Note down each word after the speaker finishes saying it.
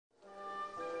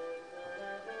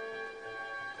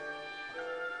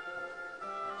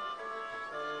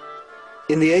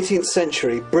In the 18th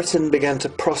century, Britain began to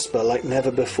prosper like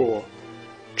never before.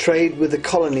 Trade with the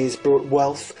colonies brought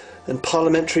wealth, and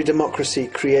parliamentary democracy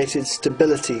created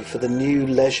stability for the new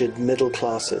leisured middle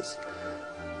classes.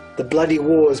 The bloody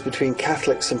wars between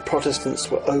Catholics and Protestants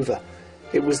were over.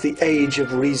 It was the age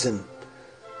of reason.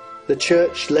 The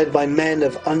church, led by men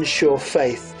of unsure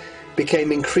faith,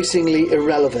 became increasingly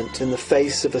irrelevant in the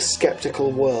face of a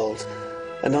sceptical world,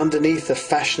 and underneath a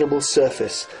fashionable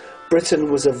surface,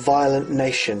 Britain was a violent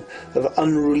nation of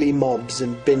unruly mobs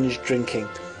and binge drinking,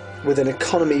 with an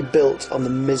economy built on the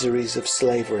miseries of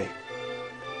slavery.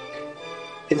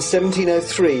 In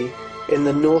 1703, in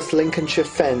the North Lincolnshire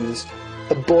Fens,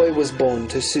 a boy was born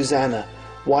to Susanna,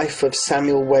 wife of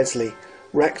Samuel Wesley,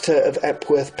 rector of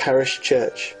Epworth Parish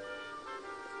Church.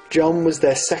 John was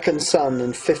their second son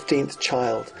and 15th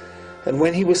child, and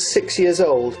when he was 6 years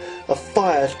old, a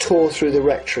fire tore through the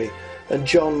rectory, and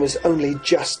John was only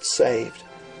just saved.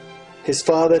 His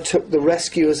father took the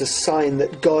rescue as a sign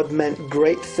that God meant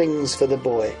great things for the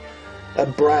boy, a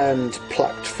brand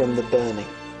plucked from the burning.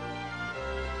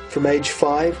 From age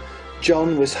 5,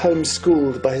 John was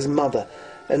homeschooled by his mother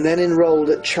and then enrolled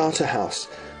at Charterhouse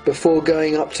before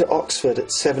going up to Oxford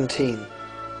at 17.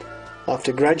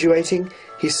 After graduating,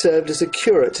 he served as a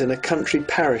curate in a country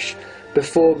parish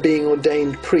before being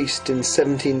ordained priest in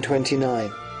 1729.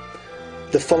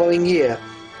 The following year,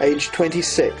 aged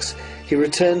 26, he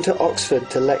returned to Oxford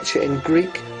to lecture in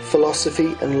Greek,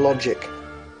 philosophy and logic.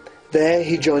 There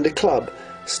he joined a club,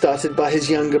 started by his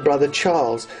younger brother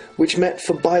Charles, which met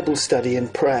for Bible study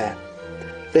and prayer.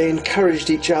 They encouraged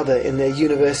each other in their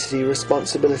university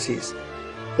responsibilities.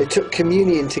 They took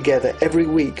communion together every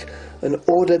week and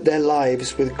ordered their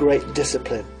lives with great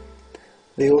discipline.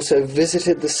 They also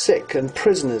visited the sick and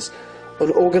prisoners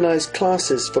and organised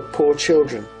classes for poor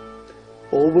children.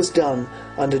 All was done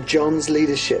under John's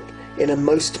leadership in a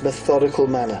most methodical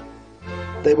manner.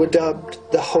 They were dubbed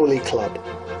the Holy Club,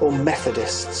 or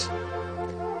Methodists.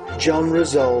 John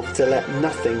resolved to let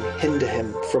nothing hinder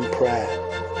him from prayer.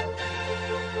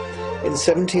 In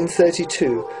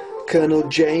 1732, Colonel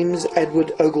James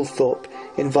Edward Oglethorpe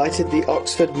invited the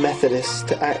Oxford Methodists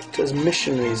to act as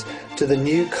missionaries to the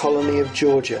new colony of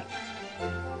Georgia.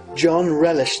 John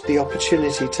relished the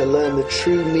opportunity to learn the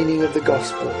true meaning of the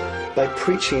gospel by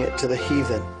preaching it to the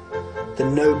heathen, the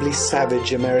nobly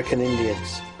savage American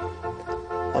Indians.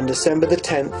 On December the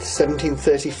 10th,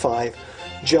 1735,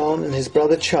 John and his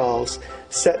brother Charles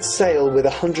set sail with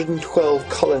 112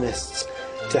 colonists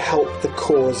to help the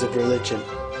cause of religion.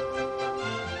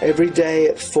 Every day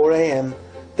at 4 a.m.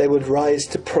 they would rise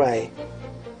to pray,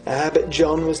 a habit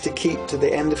John was to keep to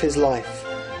the end of his life.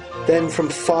 Then from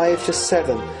 5 to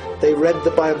 7 they read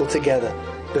the Bible together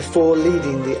before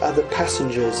leading the other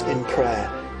passengers in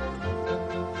prayer.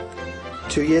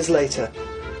 2 years later,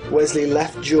 Wesley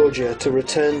left Georgia to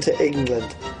return to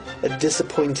England, a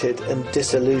disappointed and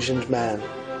disillusioned man.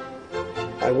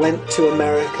 "I went to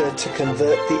America to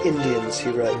convert the Indians,"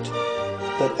 he wrote,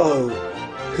 "but oh,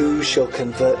 who shall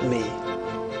convert me?"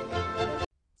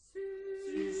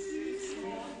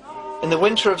 In the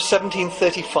winter of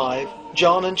 1735,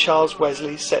 John and Charles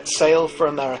Wesley set sail for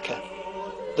America.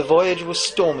 The voyage was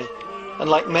stormy, and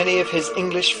like many of his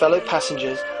English fellow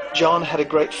passengers, John had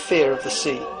a great fear of the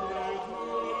sea.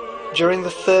 During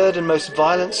the third and most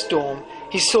violent storm,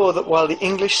 he saw that while the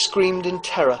English screamed in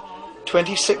terror,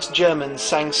 26 Germans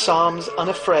sang psalms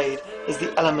unafraid as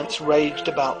the elements raged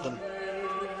about them.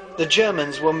 The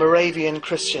Germans were Moravian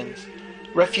Christians,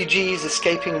 refugees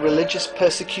escaping religious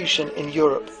persecution in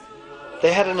Europe.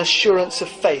 They had an assurance of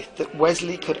faith that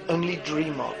Wesley could only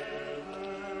dream of.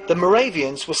 The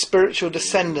Moravians were spiritual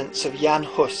descendants of Jan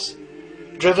Hus.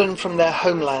 Driven from their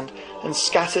homeland and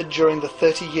scattered during the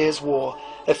 30 Years' War,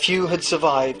 a few had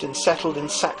survived and settled in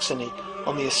Saxony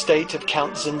on the estate of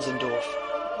Count Zinzendorf.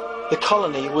 The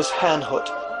colony was Herrnhut,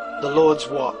 the Lord's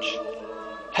Watch.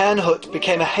 Herrnhut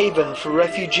became a haven for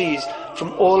refugees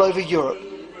from all over Europe,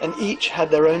 and each had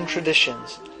their own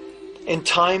traditions. In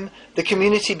time, the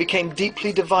community became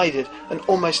deeply divided and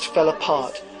almost fell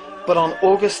apart, but on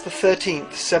August the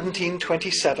 13th,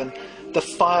 1727, the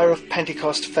fire of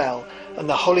Pentecost fell, and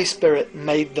the Holy Spirit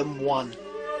made them one.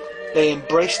 They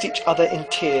embraced each other in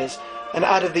tears, and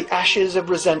out of the ashes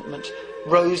of resentment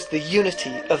rose the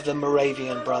unity of the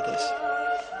Moravian brothers.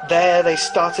 There they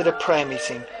started a prayer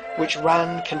meeting, which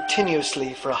ran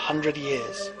continuously for 100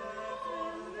 years.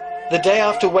 The day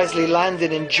after Wesley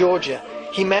landed in Georgia,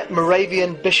 he met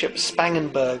Moravian Bishop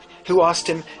Spangenberg, who asked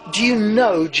him, "Do you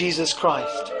know Jesus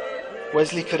Christ?"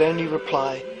 Wesley could only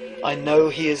reply, "I know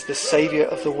he is the Saviour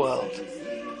of the world."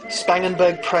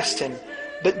 Spangenberg pressed him,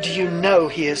 "But do you know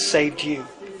he has saved you?"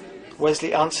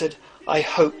 Wesley answered, I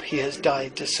hope he has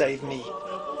died to save me."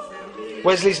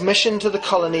 Wesley's mission to the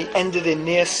colony ended in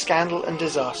near scandal and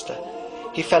disaster.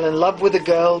 He fell in love with a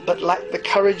girl but lacked the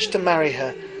courage to marry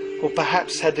her, or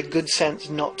perhaps had the good sense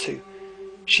not to.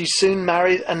 She soon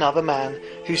married another man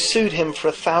who sued him for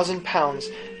 £1,000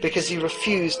 because he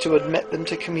refused to admit them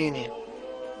to communion.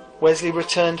 Wesley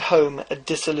returned home a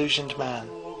disillusioned man.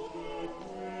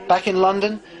 Back in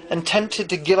London, and tempted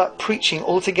to give up preaching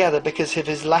altogether because of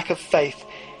his lack of faith,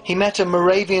 he met a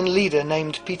Moravian leader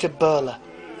named Peter Burler.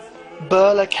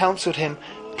 Burler counselled him,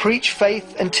 "Preach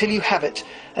faith until you have it,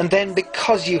 and then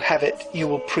because you have it, you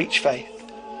will preach faith."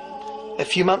 A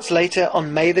few months later,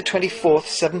 on May the 24th,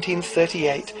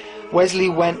 1738, Wesley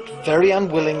went, very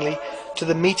unwillingly, to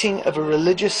the meeting of a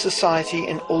religious society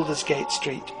in Aldersgate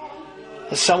Street.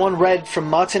 As someone read from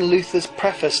Martin Luther's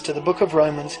preface to the Book of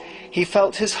Romans, he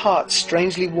felt his heart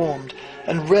strangely warmed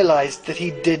and realized that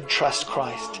he did trust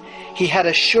Christ. He had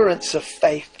assurance of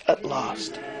faith at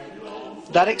last.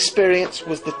 That experience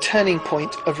was the turning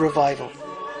point of revival.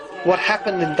 What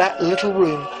happened in that little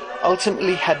room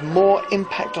ultimately had more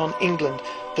impact on England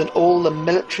than all the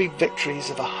military victories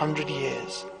of 100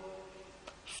 years.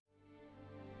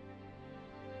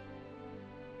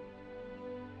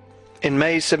 In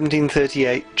May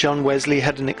 1738, John Wesley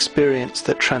had an experience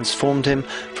that transformed him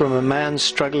from a man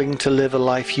struggling to live a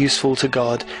life useful to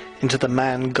God into the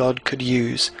man God could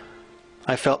use.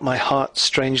 "I felt my heart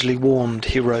strangely warmed,"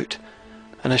 he wrote.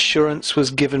 "An assurance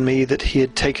was given me that he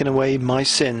had taken away my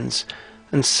sins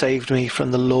and saved me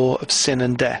from the law of sin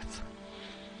and death."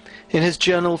 In his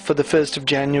journal for the 1st of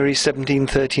January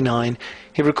 1739,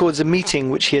 he records a meeting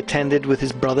which he attended with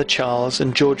his brother Charles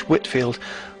and George Whitfield,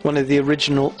 one of the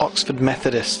original Oxford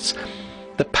Methodists.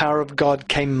 "The power of God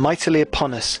came mightily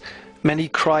upon us. Many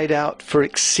cried out for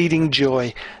exceeding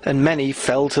joy, and many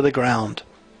fell to the ground."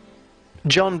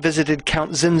 John visited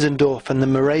Count Zinzendorf and the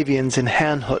Moravians in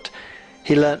Herrnhut.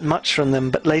 He learnt much from them,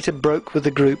 but later broke with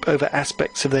the group over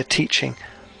aspects of their teaching.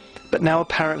 But now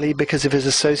apparently, because of his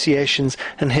associations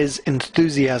and his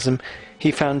enthusiasm,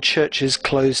 he found churches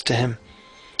closed to him.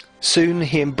 Soon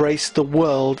he embraced the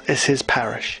world as his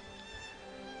parish.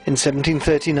 In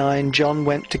 1739, John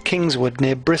went to Kingswood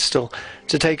near Bristol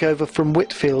to take over from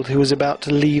Whitfield, who was about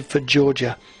to leave for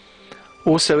Georgia.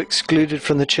 Also excluded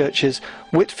from the churches,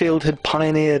 Whitfield had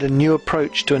pioneered a new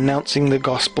approach to announcing the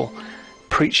gospel,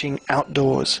 preaching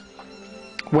outdoors.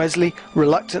 Wesley,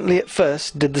 reluctantly at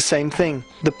first, did the same thing.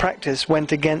 The practice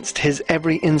went against his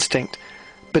every instinct,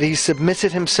 but he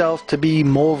submitted himself to be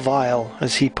more vile,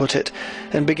 as he put it,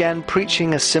 and began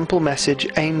preaching a simple message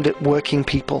aimed at working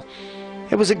people.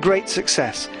 It was a great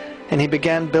success, and he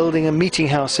began building a meeting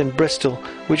house in Bristol,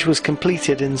 which was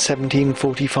completed in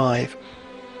 1745.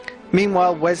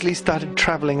 Meanwhile, Wesley started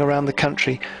travelling around the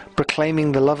country,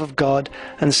 proclaiming the love of God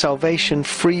and salvation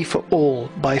free for all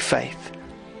by faith.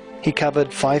 He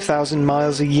covered 5,000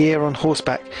 miles a year on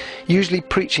horseback, usually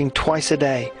preaching twice a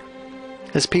day.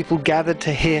 As people gathered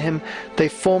to hear him, they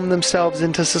formed themselves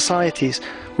into societies,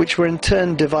 which were in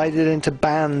turn divided into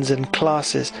bands and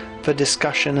classes for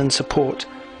discussion and support.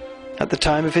 At the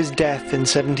time of his death in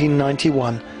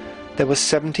 1791, there were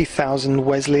 70,000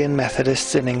 Wesleyan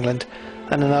Methodists in England,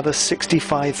 and another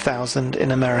 65,000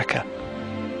 in America.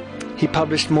 He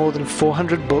published more than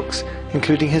 400 books,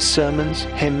 including his sermons,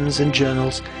 hymns, and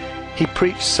journals. He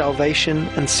preached salvation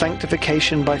and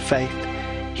sanctification by faith.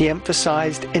 He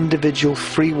emphasized individual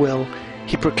free will.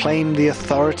 He proclaimed the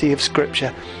authority of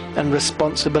Scripture and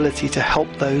responsibility to help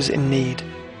those in need.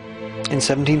 In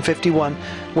 1751,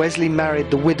 Wesley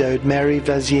married the widowed Mary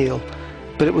Vaziel,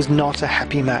 but it was not a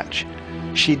happy match.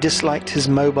 She disliked his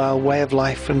mobile way of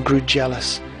life and grew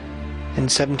jealous. In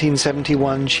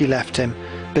 1771 she left him,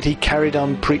 but he carried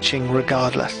on preaching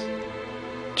regardless.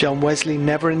 John Wesley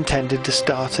never intended to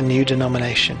start a new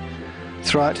denomination.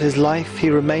 Throughout his life he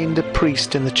remained a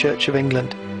priest in the Church of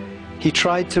England. He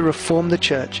tried to reform the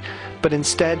church, but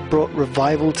instead brought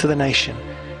revival to the nation,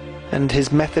 and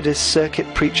his Methodist circuit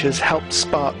preachers helped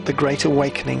spark the Great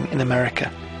Awakening in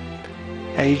America.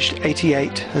 Aged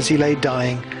 88, as he lay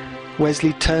dying,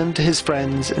 Wesley turned to his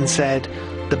friends and said,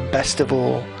 "The best of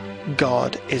all,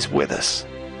 God is with us."